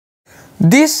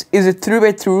This is a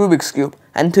 3x3 Rubik's Cube,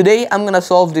 and today I'm gonna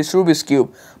solve this Rubik's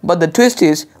Cube. But the twist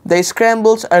is, the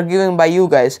scrambles are given by you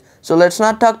guys. So let's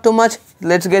not talk too much,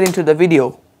 let's get into the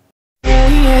video.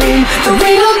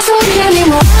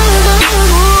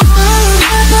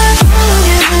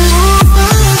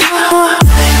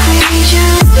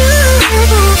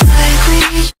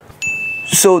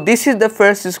 So this is the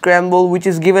first scramble, which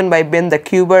is given by Ben the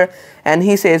Cuber, and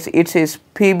he says it's his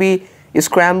PB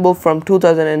scramble from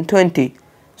 2020.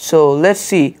 So let's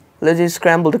see, let's just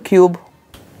scramble the cube.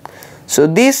 So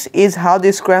this is how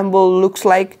the scramble looks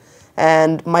like,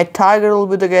 and my target will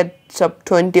be to get sub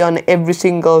 20 on every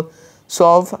single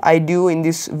solve I do in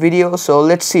this video. So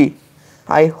let's see,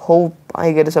 I hope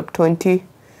I get a sub 20,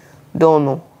 don't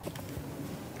know.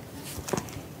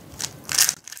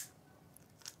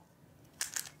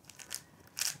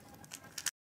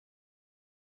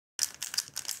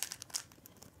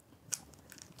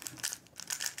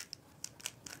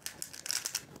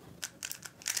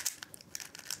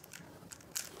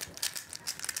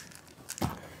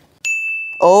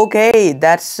 Okay,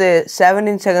 that's a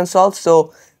 17 second solve.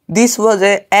 So this was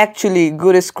a actually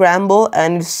good scramble,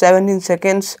 and it's 17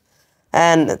 seconds,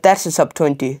 and that's a sub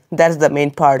 20. That's the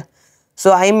main part.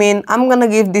 So I mean, I'm gonna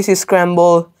give this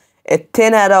scramble a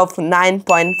 10 out of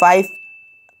 9.5,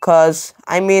 cause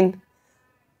I mean,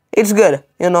 it's good,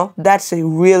 you know. That's a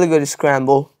really good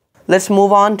scramble. Let's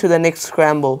move on to the next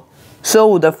scramble.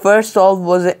 So the first solve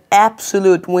was an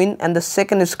absolute win, and the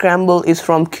second scramble is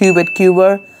from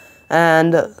Cuber.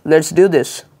 And let's do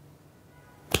this.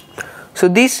 So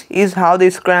this is how the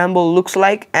scramble looks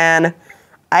like, and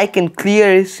I can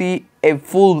clearly see a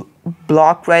full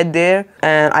block right there,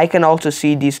 and I can also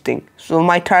see this thing. So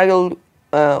my target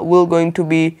will going to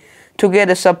be to get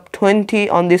a sub 20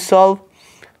 on this solve,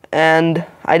 and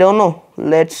I don't know,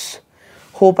 let's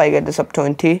hope I get the sub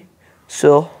 20.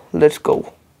 So let's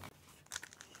go.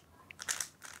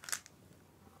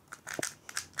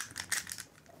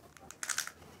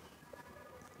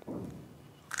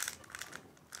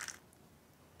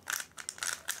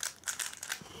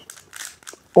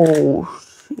 Oh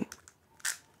shit.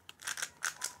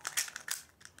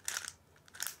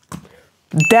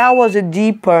 That was a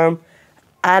D perm,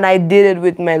 and I did it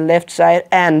with my left side,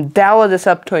 and that was a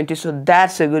sub 20. So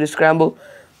that's a good scramble.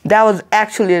 That was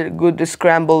actually a good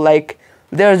scramble. Like,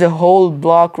 there's a whole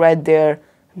block right there,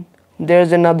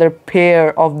 there's another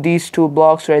pair of these two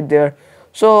blocks right there.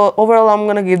 So overall I'm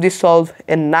gonna give this solve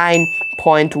a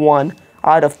 9.1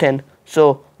 out of 10.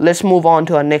 So let's move on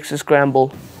to our next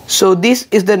scramble. So this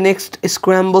is the next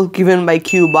scramble given by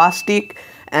Cubastic,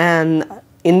 and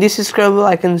in this scramble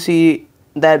I can see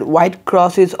that white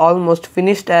cross is almost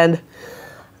finished, and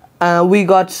we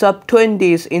got sub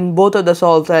 20s in both of the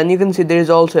solves, and you can see there is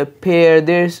also a pair.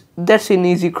 That's an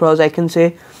easy cross, I can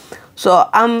say. So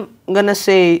I'm gonna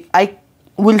say I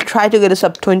will try to get a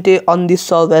sub 20 on this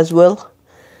solve as well.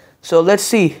 So let's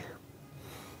see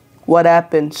what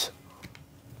happens.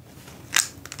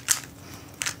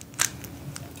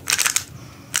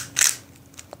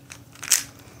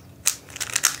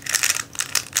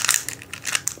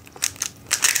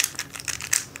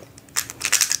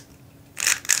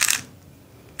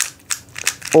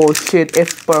 Oh shit,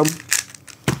 F perm.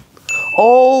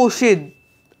 Oh shit,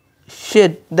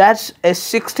 that's a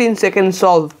 16 second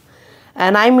solve,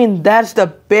 and I mean that's the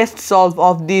best solve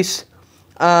of this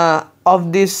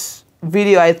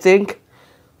video. I think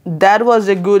that was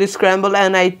a good scramble,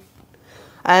 and I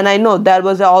know that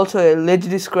was also a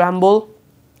legit scramble.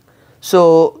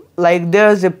 So like,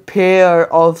 there's a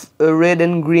pair of red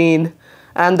and green,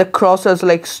 and the cross was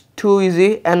like too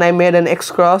easy, and I made an X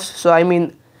cross. So I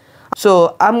mean,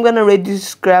 so I'm gonna rate this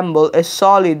scramble a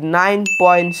solid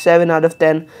 9.7 out of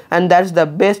 10, and that's the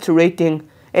best rating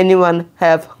anyone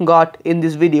have got in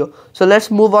this video. So let's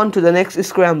move on to the next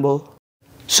scramble.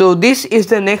 So this is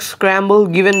the next scramble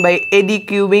given by Eddie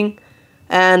Cubing,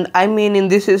 and I mean, in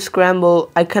this scramble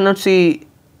I cannot see,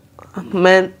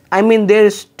 man, I mean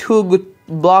there's two good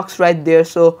blocks right there.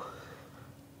 So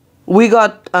we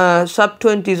got sub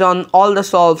 20s on all the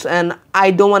solves, and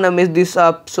I don't want to mess this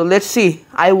up. So let's see,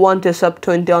 I want a sub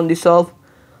 20 on this solve.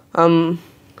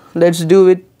 Let's do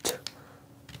it.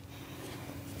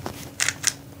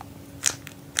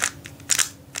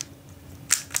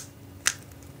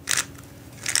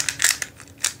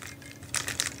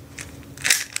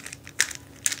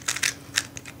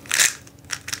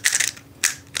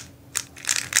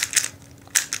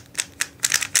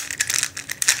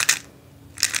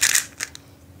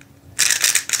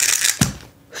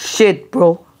 Shit,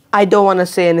 bro, I don't want to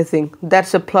say anything.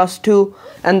 That's a +2,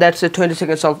 and that's a 20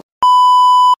 second solve.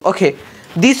 Okay,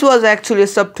 this was actually a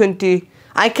sub 20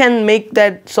 I can make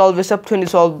that solve a sub 20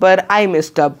 solve, but I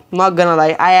messed up. Not gonna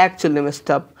lie, I actually messed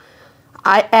up.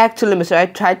 I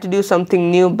tried to do something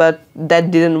new, but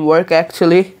that didn't work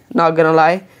actually. Not gonna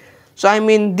lie. So I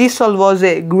mean, this solve was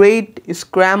a great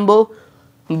scramble,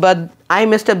 but I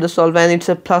messed up the solve and it's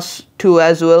a +2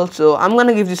 as well. So I'm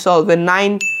gonna give this solve a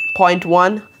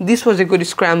 9.1. This was a good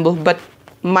scramble, but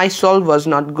my solve was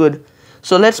not good.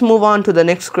 So let's move on to the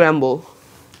next scramble.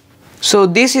 So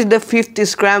this is the 5th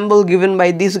scramble given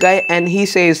by this guy, and he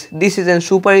says this is a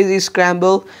super easy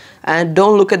scramble and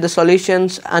don't look at the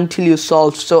solutions until you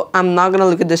solve. So I'm not gonna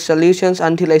look at the solutions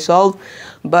until I solve,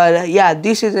 but yeah,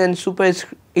 this is a super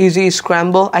easy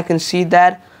scramble. I can see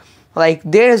that, like,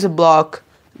 there is a block,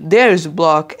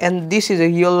 and this is a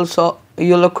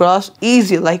yellow cross.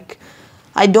 Easy, like,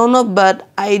 I don't know, but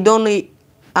I don't know,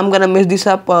 I'm gonna mess this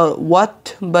up or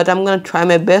what, but I'm gonna try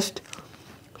my best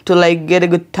to like get a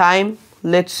good time.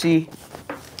 Let's see.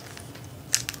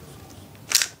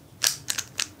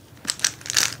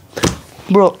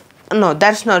 Bro, no,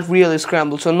 that's not really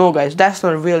scramble. So no guys, that's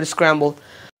not really scramble.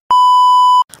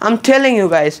 I'm telling you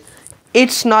guys,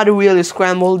 it's not a real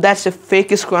scramble. That's a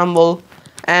fake scramble.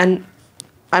 And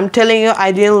I'm telling you,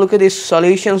 I didn't look at these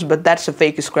solutions, but that's a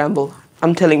fake scramble.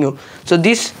 I'm telling you. So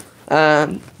this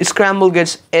scramble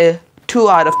gets a 2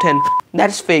 out of 10.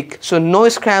 That's fake. So no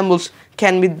scrambles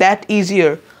can be that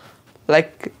easier.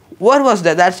 Like, what was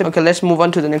that? That's okay. Let's move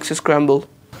on to the next scramble.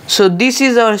 So this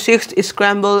is our 6th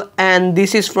scramble, and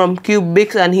this is from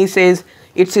Rubik, and he says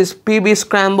it's his PB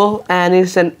scramble, and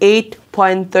it's an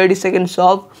 8.30-second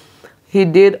solve he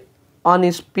did on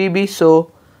his PB.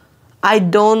 So I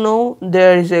don't know,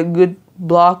 there is a good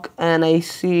block, and I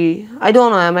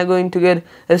don't know, am I going to get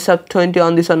a sub 20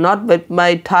 on this or not, but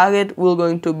my target will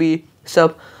going to be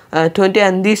sub 20,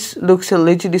 and this looks a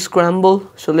legit scramble.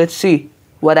 So let's see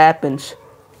what happens.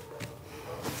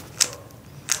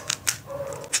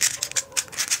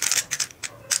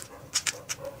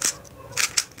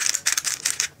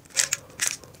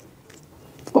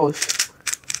 Oh shit.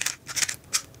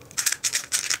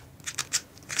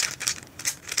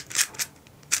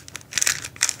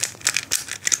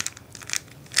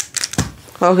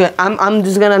 Okay, I'm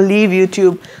just gonna leave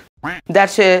YouTube. That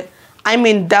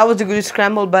was a good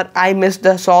scramble, but I missed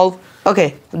the solve.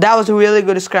 Okay, that was a really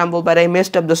good scramble, but I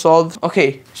messed up the solve.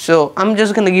 Okay, so I'm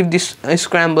just gonna give this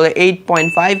scramble a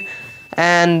 8.5,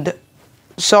 and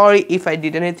sorry if I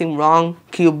did anything wrong,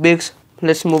 Rubik.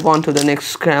 Let's move on to the next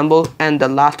scramble and the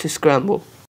last scramble.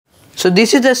 So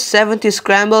this is the 7th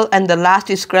scramble and the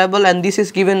last scramble, and this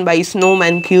is given by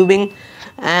Snowman Cubing,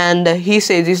 and he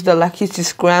says this is the luckiest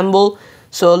scramble.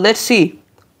 So let's see.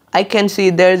 I can see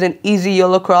there's an easy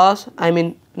yellow cross. I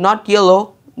mean, not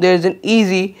yellow, there's an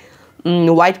easy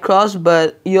white cross,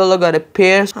 but yellow got a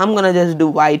pair. I'm gonna just do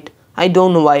white. I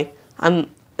don't know why.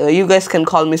 You guys can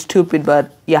call me stupid,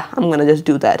 but yeah, I'm gonna just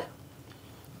do that.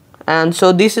 And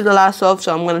so this is the last solve,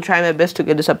 so I'm gonna try my best to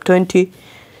get this up 20.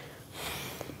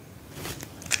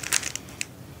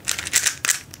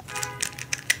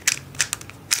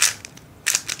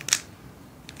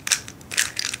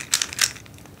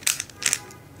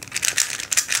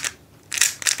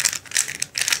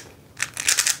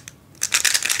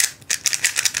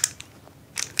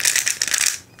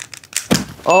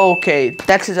 Okay,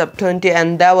 that is up 20,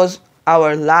 and that was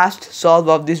our last solve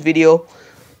of this video.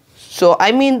 So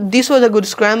I mean, this was a good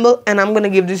scramble, and I'm gonna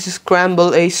give this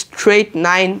scramble a straight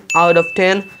 9 out of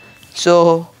 10.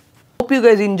 So hope you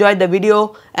guys enjoyed the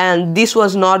video, and this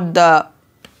was not the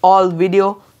all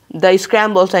video. The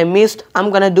scrambles I missed, I'm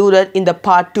gonna do that in the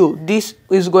part 2. This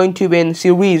is going to be in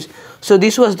series. So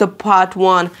this was the part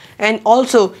 1, and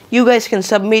also you guys can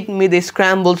submit me the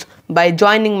scrambles by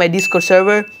joining my Discord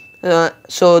server.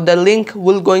 So the link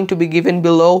will going to be given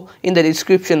below in the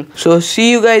description. So see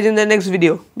you guys in the next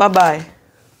video. Bye bye.